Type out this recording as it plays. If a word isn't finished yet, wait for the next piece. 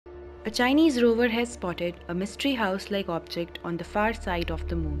A Chinese rover has spotted a mystery house-like object on the far side of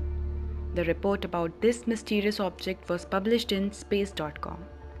the moon. The report about this mysterious object was published in space.com.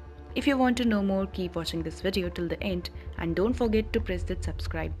 If you want to know more, keep watching this video till the end and don't forget to press the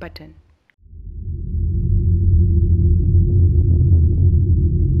subscribe button.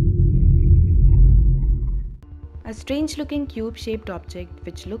 A strange-looking cube-shaped object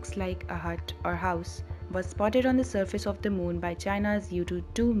which looks like a hut or house was spotted on the surface of the moon by China's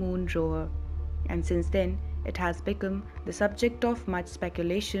U-2 moon rover, and since then it has become the subject of much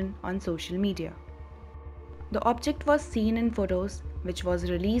speculation on social media. The object was seen in photos which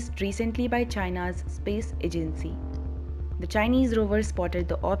was released recently by China's space agency. The Chinese rover spotted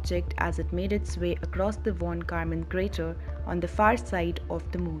the object as it made its way across the Von Karman crater on the far side of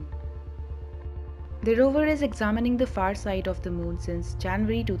the moon. The rover is examining the far side of the moon since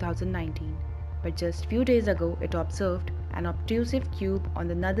January 2019, but just few days ago it observed an obtrusive cube on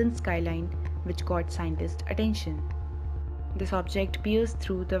the northern skyline which got scientists' attention. This object pierced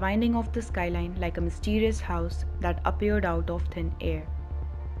through the winding of the skyline like a mysterious house that appeared out of thin air.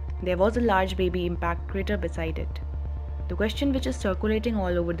 There was a large baby impact crater beside it. The question which is circulating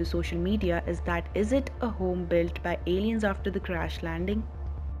all over the social media is that is it a home built by aliens after the crash landing?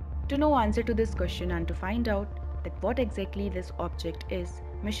 To know answer to this question and to find out that what exactly this object is,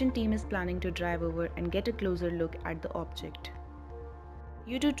 mission team is planning to drive over and get a closer look at the object.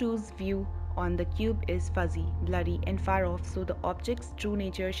 U-2's view on the cube is fuzzy, blurry and far off, so the object's true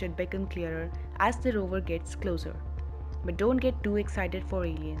nature should become clearer as the rover gets closer. But don't get too excited for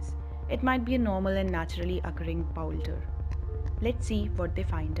aliens. It might be a normal and naturally occurring boulder. Let's see what they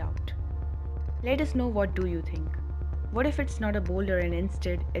find out. Let us know what do you think. What if it's not a boulder and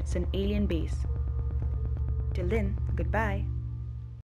instead it's an alien base? Till then, goodbye.